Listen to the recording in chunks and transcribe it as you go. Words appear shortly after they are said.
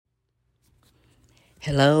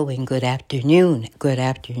Hello and good afternoon. Good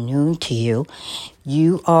afternoon to you.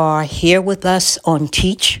 You are here with us on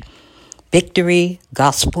Teach Victory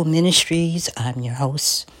Gospel Ministries. I'm your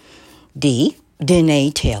host, Danae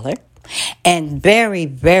Taylor. And very,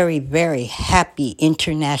 very, very happy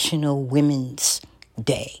International Women's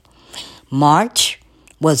Day. March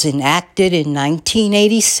was enacted in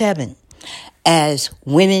 1987 as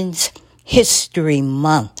Women's History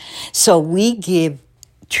Month. So we give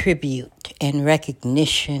tribute and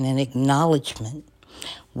recognition and acknowledgement.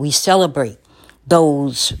 We celebrate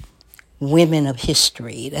those women of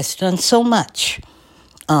history that's done so much,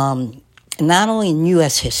 not only in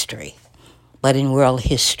U.S. history, but in world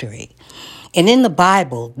history. And in the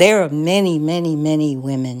Bible, there are many, many, many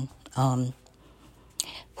women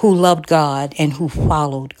who loved God and who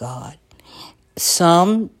followed God.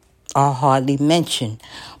 Some are hardly mentioned,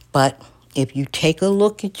 but if you take a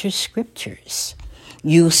look at your scriptures,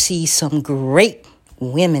 you'll see some great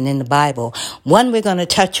women in the Bible. One we're going to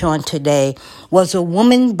touch on today was a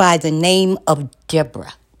woman by the name of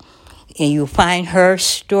Deborah. And you'll find her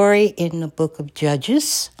story in the book of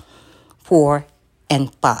Judges 4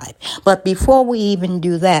 and 5. But before we even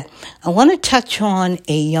do that, I want to touch on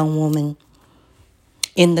a young woman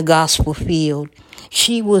in the gospel field.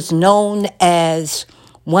 She was known as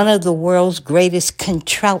one of the world's greatest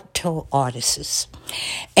contralto artists.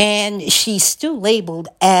 And she's still labeled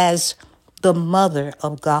as the mother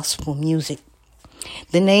of gospel music.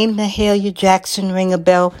 The name Mahalia Jackson ring a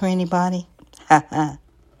bell for anybody?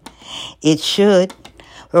 It should.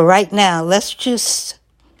 But right now, let's just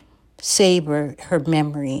savor her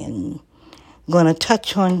memory. And I'm going to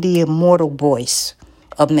touch on the immortal voice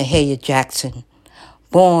of Mahalia Jackson,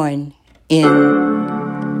 born in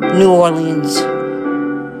New Orleans,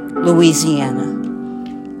 Louisiana.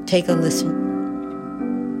 Take a listen.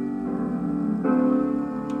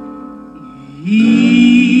 Heave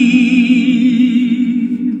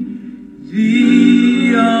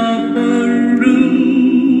the upper room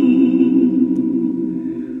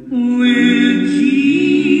with Jesus.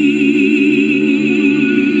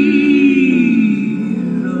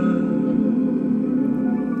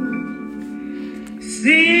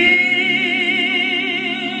 Sing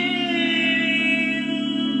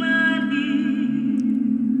my blessed.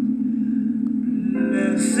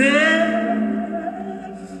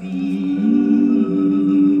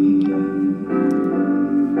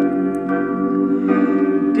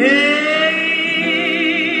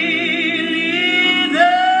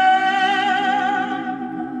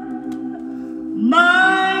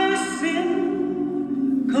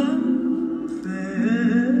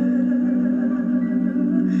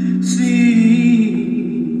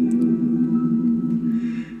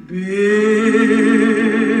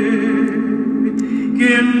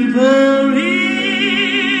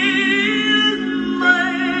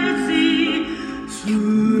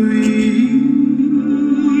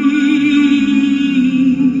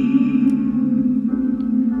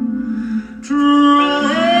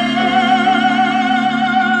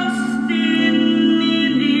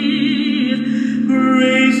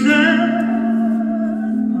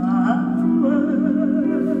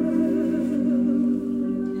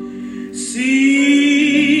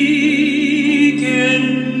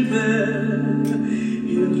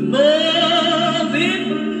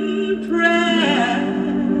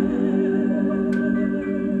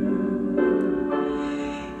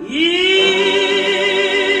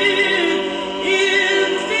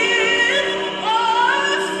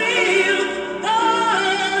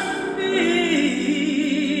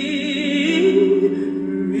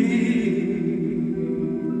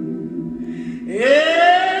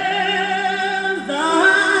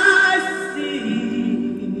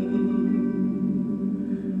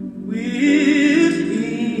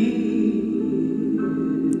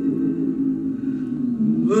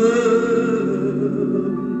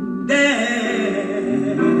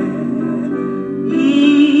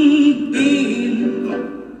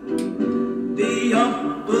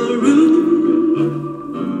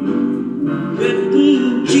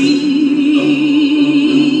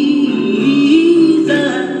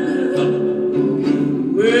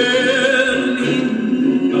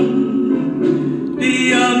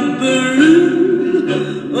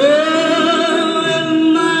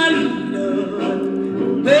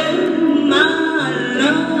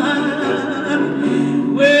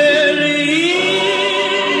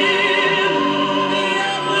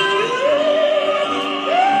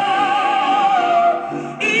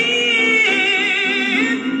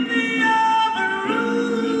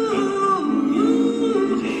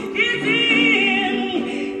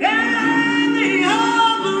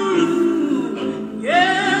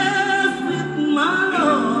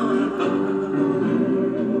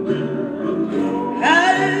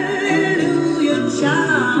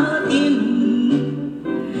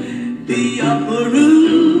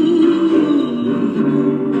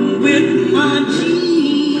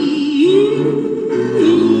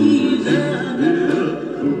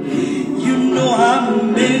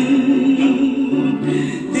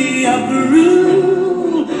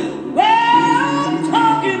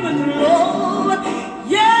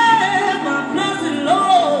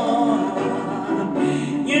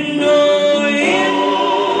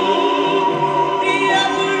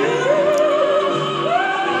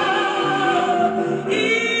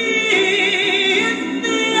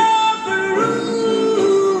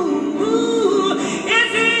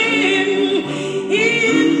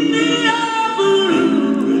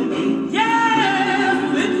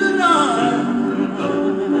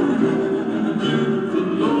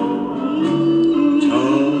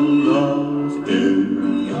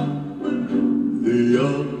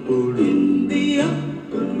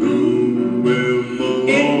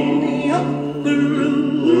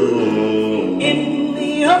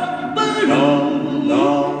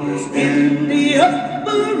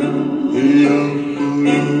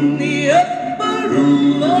 In the upper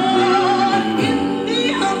room, Lord, in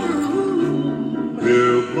the upper room,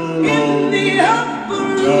 in the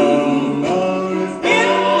upper room,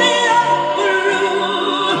 in the upper room,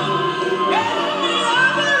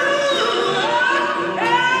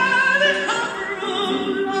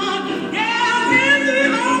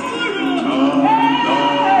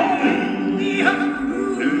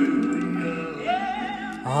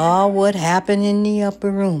 Oh, what happened in the upper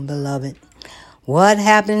room, beloved? What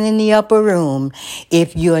happened in the upper room?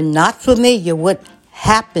 If you're not familiar what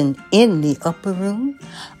happened in the upper room,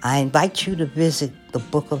 I invite you to visit the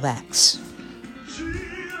book of Acts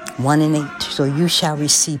 1 and 8. So you shall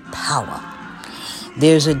receive power.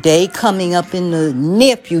 There's a day coming up in the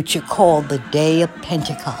near future called the Day of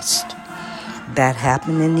Pentecost. That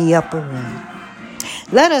happened in the upper room.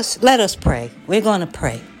 Let us pray. We're going to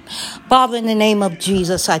pray. Father, in the name of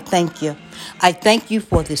Jesus, I thank you. I thank you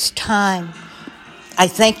for this time. I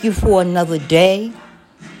thank you for another day.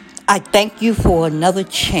 I thank you for another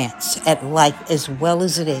chance at life as well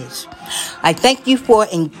as it is. I thank you for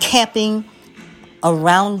encamping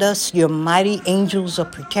around us your mighty angels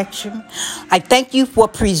of protection. I thank you for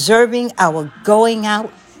preserving our going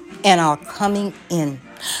out and our coming in.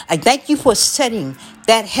 I thank you for setting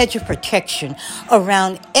that hedge of protection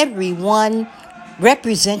around everyone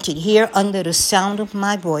represented here under the sound of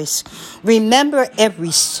my voice. Remember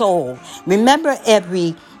every soul. Remember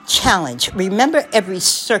every challenge. Remember every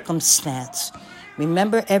circumstance.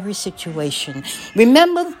 Remember every situation.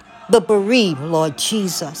 Remember the bereaved, Lord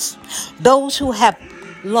Jesus. Those who have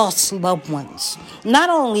lost loved ones, not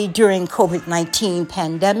only during COVID-19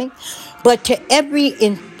 pandemic, but to every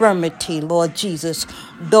infirmity, Lord Jesus.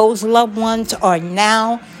 Those loved ones are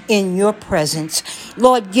now in your presence.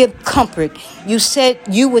 Lord, give comfort. You said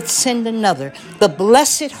you would send another, the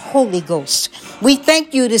blessed Holy Ghost. We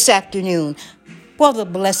thank you this afternoon for the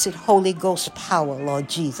blessed Holy Ghost power, Lord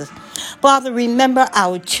Jesus. Father, remember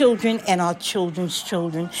our children and our children's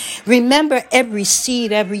children. Remember every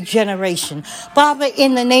seed, every generation. Father,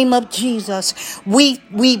 in the name of Jesus, we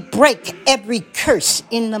break every curse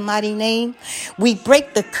in the mighty name. We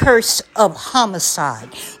break the curse of homicide.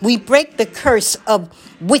 We break the curse of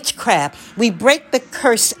witchcraft. We break the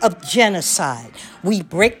curse of genocide. We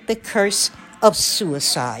break the curse of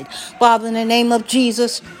suicide. Father, in the name of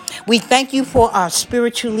Jesus, we thank you for our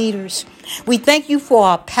spiritual leaders. We thank you for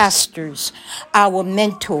our pastors, our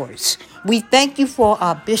mentors. We thank you for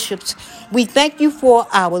our bishops. We thank you for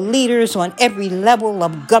our leaders on every level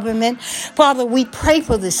of government. Father, we pray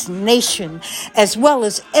for this nation as well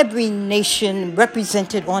as every nation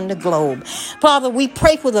represented on the globe. Father, we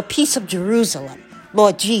pray for the peace of Jerusalem.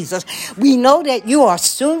 Lord Jesus, we know that you are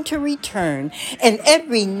soon to return, and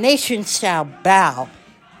every nation shall bow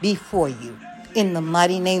before you in the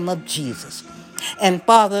mighty name of Jesus. And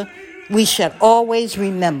Father, we shall always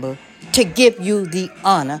remember to give you the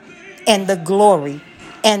honor and the glory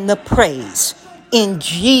and the praise in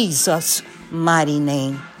Jesus' mighty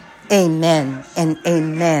name. Amen and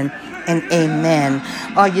amen and amen.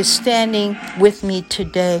 Are you standing with me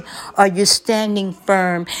today? Are you standing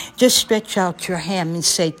firm? Just stretch out your hand and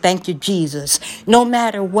say, thank you, Jesus. No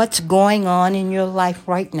matter what's going on in your life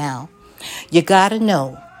right now, you got to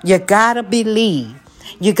know, you got to believe,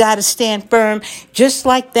 you got to stand firm, just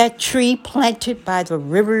like that tree planted by the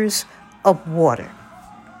rivers of water.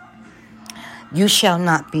 You shall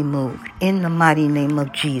not be moved in the mighty name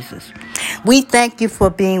of Jesus. We thank you for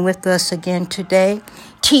being with us again today.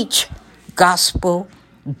 Teach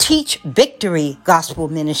Victory Gospel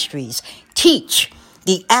Ministries. Teach,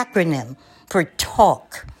 the acronym for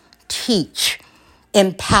talk, teach,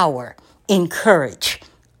 empower, encourage,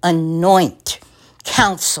 anoint,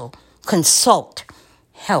 counsel, consult,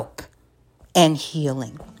 help, and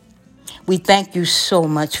healing. We thank you so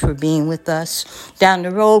much for being with us. Down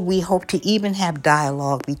the road, we hope to even have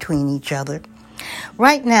dialogue between each other.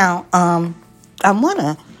 Right now, I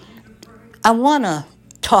wanna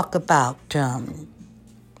talk about the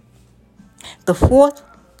fourth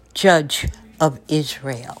judge of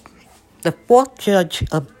Israel. The fourth judge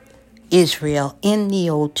of Israel in the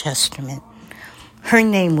Old Testament. Her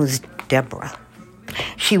name was Deborah.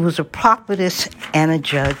 She was a prophetess and a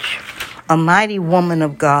judge, a mighty woman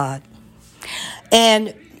of God.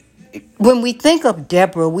 And when we think of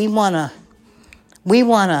Deborah, we wanna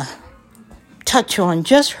touch on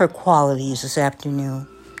just her qualities this afternoon.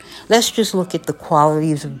 Let's just look at the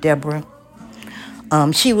qualities of Deborah.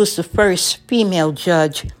 She was the first female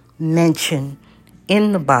judge mentioned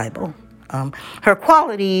in the Bible. Her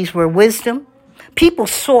qualities were wisdom. People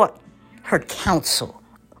sought her counsel.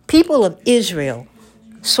 People of Israel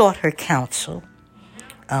sought her counsel.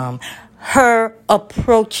 her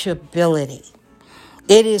approachability.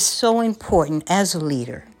 It is so important as a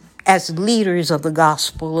leader, as leaders of the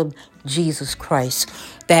gospel of Jesus Christ,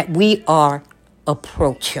 that we are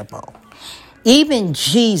approachable. Even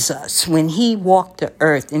Jesus, when he walked the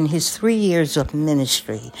earth in his 3 years of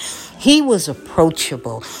ministry, he was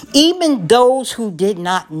approachable. Even those who did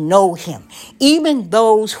not know him, even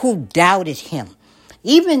those who doubted him,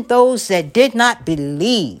 even those that did not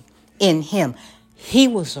believe in him, he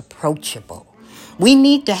was approachable. We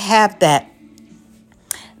need to have that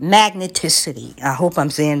magneticity. I hope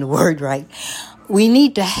I'm saying the word right. We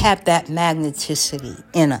need to have that magneticity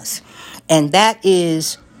in us. And that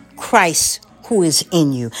is Christ who is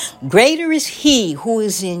in you. Greater is he who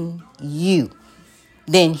is in you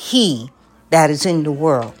than he that is in the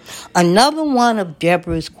world. Another one of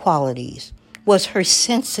Deborah's qualities was her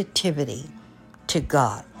sensitivity to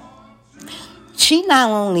God. She not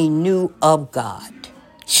only knew of God,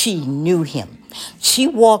 she knew him. She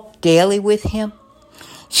walked daily with him.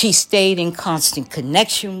 She stayed in constant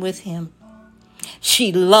connection with him.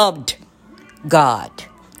 She loved God,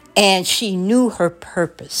 and she knew her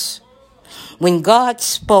purpose. When God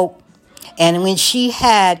spoke, and when she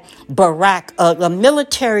had Barak, a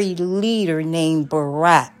military leader named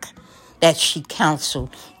Barak that she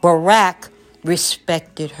counseled, Barak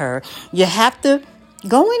respected her. You have to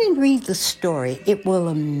go in and read the story. It will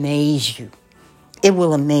amaze you. It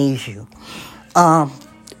will amaze you.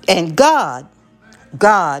 And God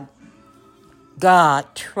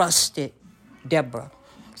trusted Deborah.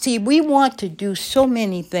 See, we want to do so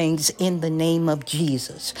many things in the name of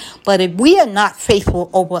Jesus. But if we are not faithful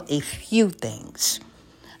over a few things,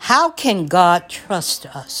 how can God trust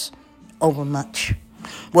us over much?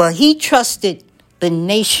 Well, he trusted the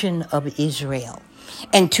nation of Israel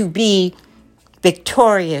and to be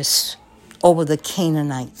victorious over the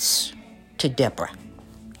Canaanites to Deborah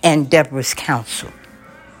and Deborah's counsel.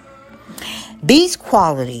 These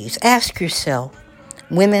qualities, ask yourself,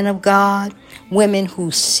 women of God, women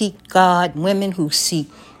who seek God, women who seek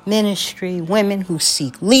ministry, women who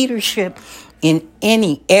seek leadership in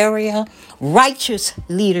any area, righteous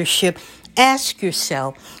leadership, ask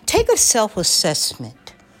yourself, take a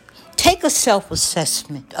self-assessment. Take a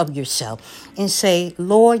self-assessment of yourself and say,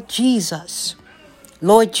 Lord Jesus,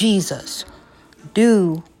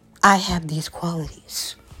 do I have these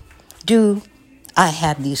qualities? Do I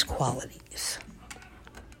have these qualities?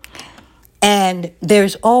 And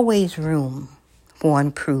there's always room for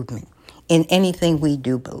improvement in anything we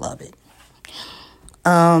do, beloved.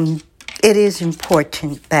 It is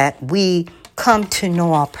important that we come to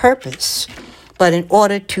know our purpose. But in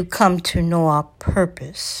order to come to know our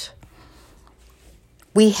purpose,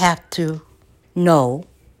 we have to know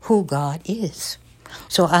who God is.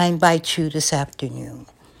 So I invite you this afternoon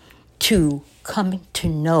to come to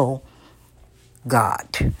know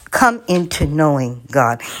God. Come into knowing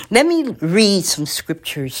God. Let me read some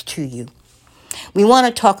scriptures to you. We want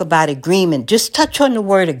to talk about agreement. Just touch on the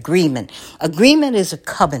word agreement. Agreement is a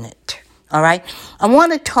covenant. All right. I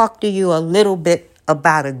want to talk to you a little bit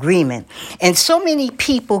about agreement. And so many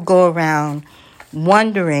people go around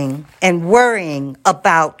wondering and worrying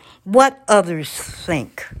about what others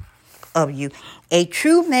think of you. A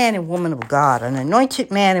true man and woman of God, an anointed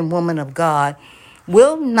man and woman of God,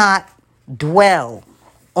 will not dwell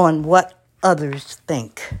on what others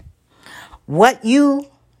think. What you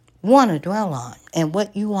want to dwell on and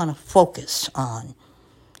what you want to focus on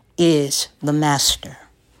is the master.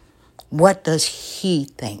 What does he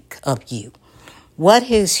think of you? What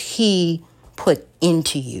has he put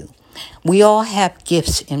into you? We all have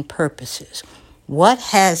gifts and purposes. What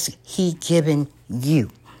has he given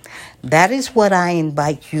you? That is what I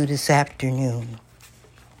invite you this afternoon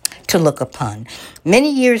to look upon.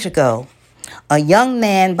 Many years ago, a young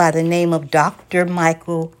man by the name of Dr.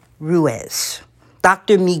 Miguel Ruiz,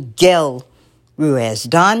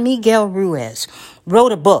 Don Miguel Ruiz,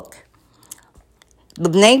 wrote a book. The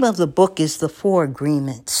name of the book is The Four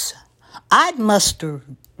Agreements. I must have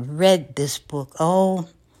read this book,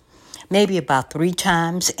 maybe about 3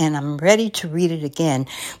 times, and I'm ready to read it again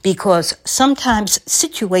because sometimes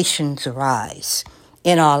situations arise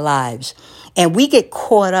in our lives and we get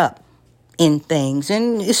caught up in things,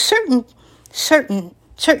 and it's certain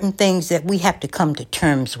things that we have to come to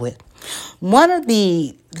terms with. One of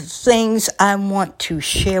the things I want to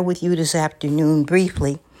share with you this afternoon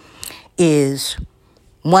briefly is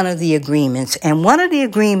one of the agreements. And one of the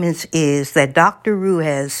agreements is that Dr.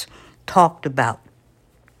 Ruiz talked about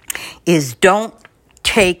is don't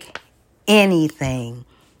take anything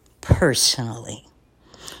personally.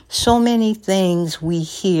 So many things we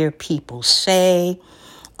hear people say,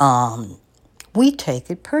 we take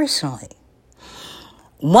it personally.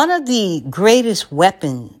 One of the greatest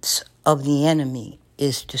weapons of the enemy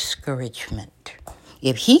is discouragement.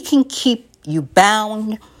 If he can keep you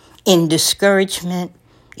bound in discouragement,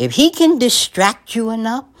 if he can distract you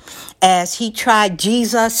enough, as he tried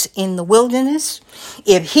Jesus in the wilderness,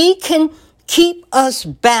 if he can keep us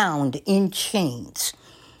bound in chains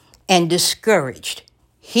and discouraged,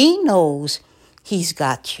 he knows he's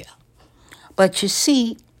got you. But you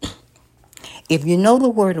see, if you know the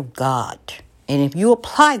Word of God, and if you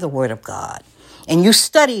apply the Word of God, and you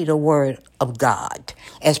study the Word of God,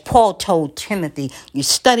 as Paul told Timothy, you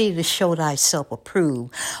study to show thyself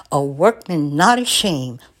approved, a workman not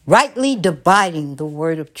ashamed, rightly dividing the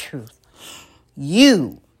word of truth.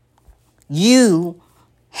 You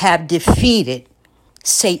have defeated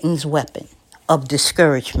Satan's weapon of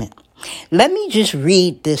discouragement. Let me just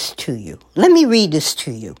read this to you.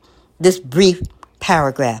 This brief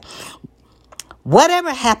paragraph.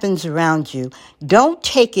 Whatever happens around you, don't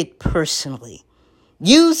take it personally.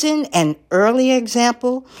 Using an earlier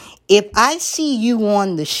example, if I see you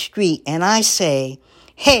on the street and I say,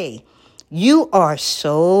 hey, you are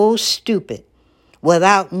so stupid,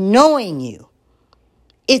 without knowing you,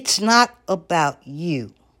 it's not about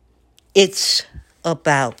you. It's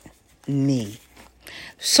about me.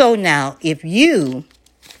 So now, if you,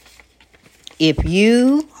 just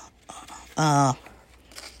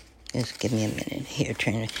give me a minute here,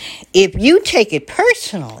 if you take it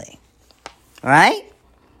personally, right?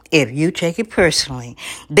 If you take it personally,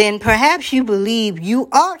 then perhaps you believe you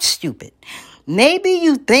are stupid. Maybe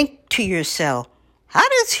you think to yourself, how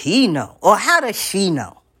does he know? Or how does she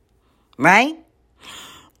know? Right?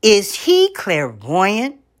 Is he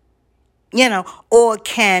clairvoyant? Or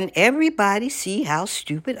can everybody see how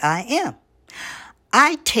stupid I am?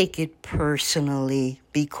 I take it personally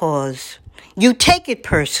because you take it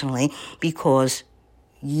personally because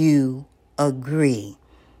you agree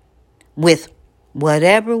with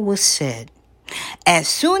whatever was said. As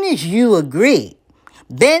soon as you agree,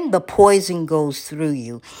 then the poison goes through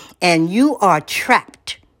you and you are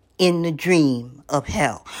trapped in the dream of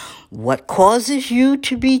hell. What causes you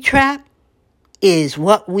to be trapped is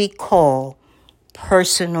what we call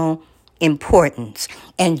personal importance.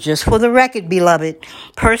 And just for the record, beloved,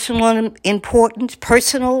 personal importance,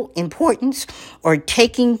 or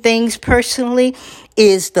taking things personally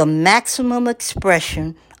is the maximum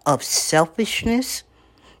expression of selfishness,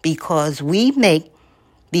 because we make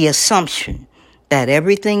the assumption that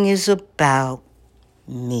everything is about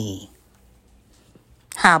me.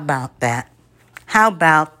 How about that?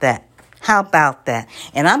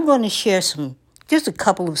 And I'm going to share just a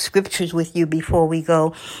couple of scriptures with you before we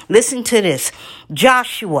go. Listen to this.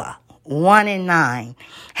 Joshua 1:9.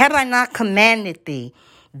 Have I not commanded thee?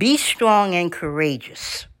 Be strong and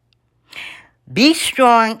courageous. Be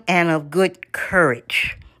strong and of good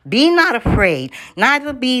courage. Be not afraid,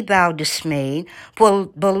 neither be thou dismayed, for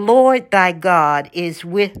the Lord thy God is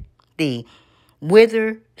with thee,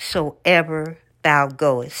 whithersoever thou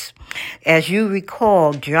goest. As you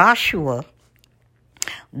recall, Joshua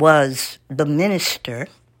was the minister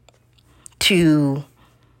to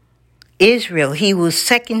Israel. He was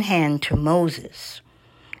second hand to Moses,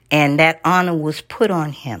 and that honor was put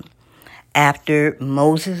on him after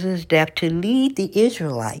Moses' death to lead the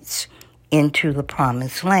Israelites into the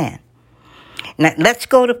promised land. Now, let's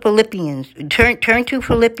go to Philippians. Turn to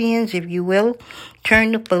Philippians, if you will.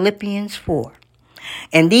 Turn to Philippians 4.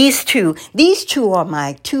 And these two are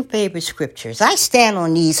my two favorite scriptures. I stand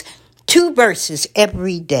on these two verses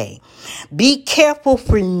every day. Be careful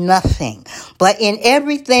for nothing, but in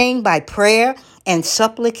everything by prayer and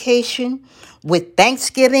supplication, with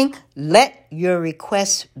thanksgiving, let your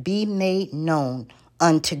requests be made known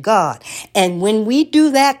unto God. And when we do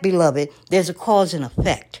that, beloved, there's a cause and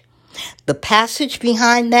effect. The passage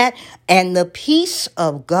behind that, and the peace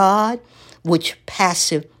of God, which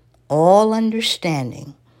passeth all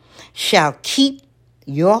understanding, shall keep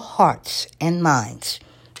your hearts and minds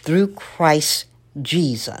through Christ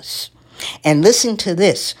Jesus. And listen to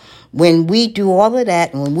this. When we do all of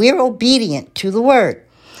that, and when we're obedient to the word,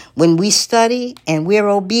 when we study and we're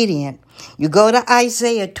obedient, you go to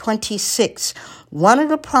Isaiah 26. One of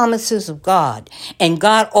the promises of God, and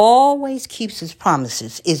God always keeps his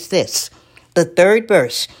promises, is this, the third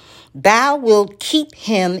verse. Thou wilt keep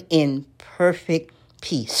him in perfect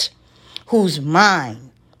peace, whose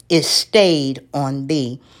mind is stayed on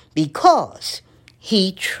thee, because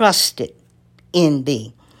he trusted in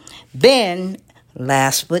thee. Then,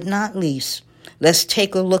 last but not least, let's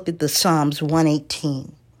take a look at the Psalms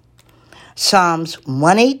 118. Psalms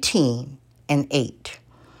 118 and 8.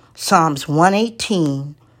 Psalms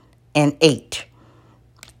 118 and 8.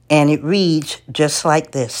 And it reads just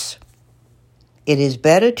like this. It is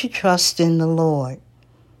better to trust in the Lord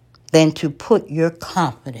than to put your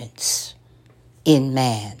confidence in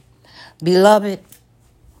man. Beloved,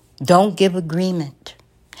 don't give agreement.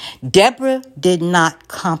 Deborah did not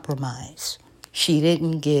compromise. She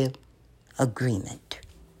didn't give agreement.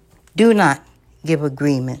 Do not give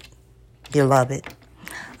agreement, beloved.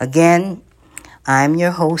 Again, I'm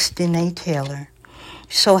your host, Danae Taylor.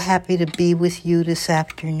 So happy to be with you this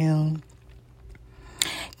afternoon.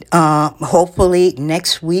 Hopefully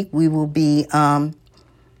next week we'll be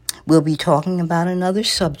talking about another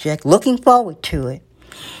subject. Looking forward to it.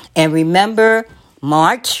 And remember,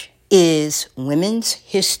 March is Women's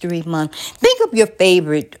History Month. Think of your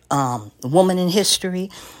favorite woman in history.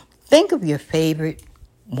 Think of your favorite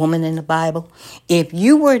woman in the Bible. If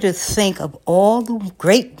you were to think of all the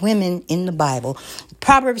great women in the Bible,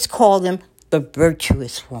 Proverbs call them the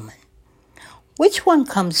virtuous woman. Which one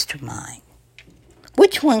comes to mind?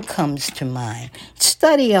 Which one comes to mind?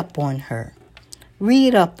 Study up on her.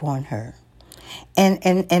 Read up on her.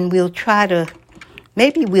 And we'll try to,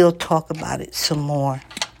 maybe we'll talk about it some more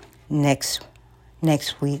next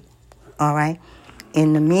week. All right?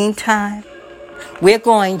 In the meantime, we're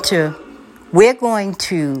going to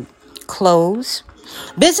close.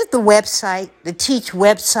 Visit the website, the Teach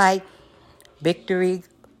website, Victory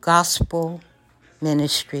Gospel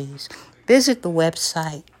Ministries. Visit the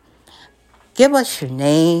website. Give us your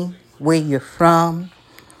name, where you're from.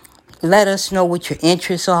 Let us know what your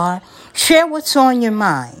interests are. Share what's on your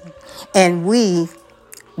mind. And we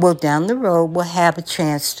will, down the road, will have a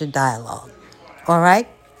chance to dialogue. All right?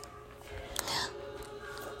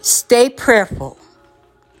 Stay prayerful.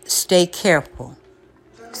 Stay careful.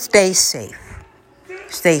 Stay safe.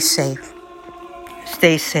 Stay safe.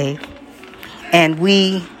 Stay safe. And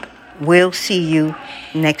we will see you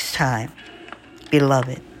next time,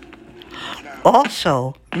 beloved.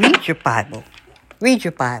 Also, read your Bible. Read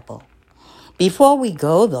your Bible. Before we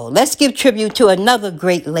go, though, let's give tribute to another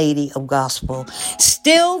great lady of gospel,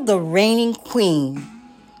 still the reigning queen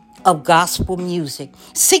of gospel music.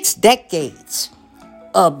 6 decades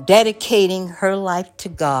of dedicating her life to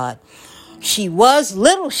God. She was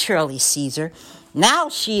little Shirley Caesar. Now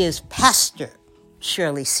she is Pastor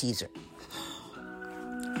Shirley Caesar.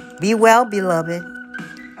 Be well, beloved.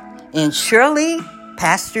 And Shirley,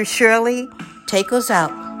 Pastor Shirley, take us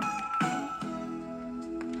out.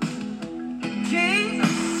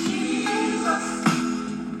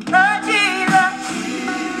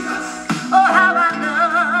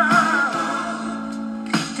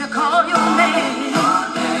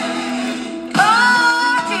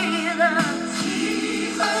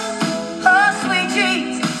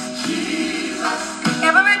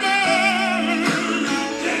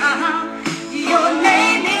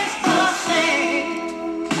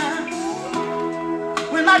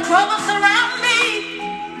 Troubles surround me,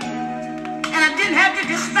 and I didn't have to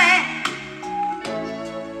despair.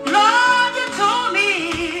 Lord, you told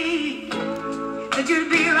me that you'd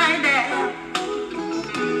be right there.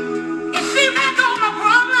 It seemed like all my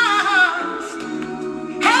problems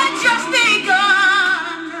had just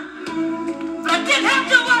begun, but I didn't have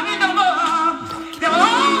to worry no more. They were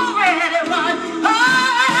already won.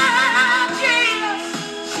 Oh, Jesus,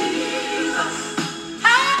 Jesus,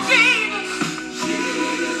 oh, Jesus.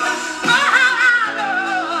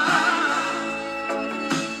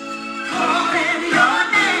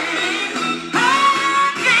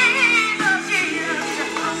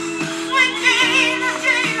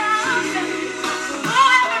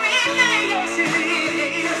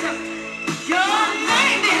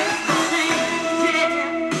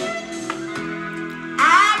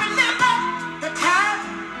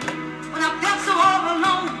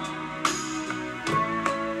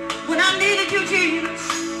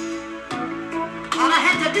 All I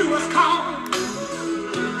had to do was call.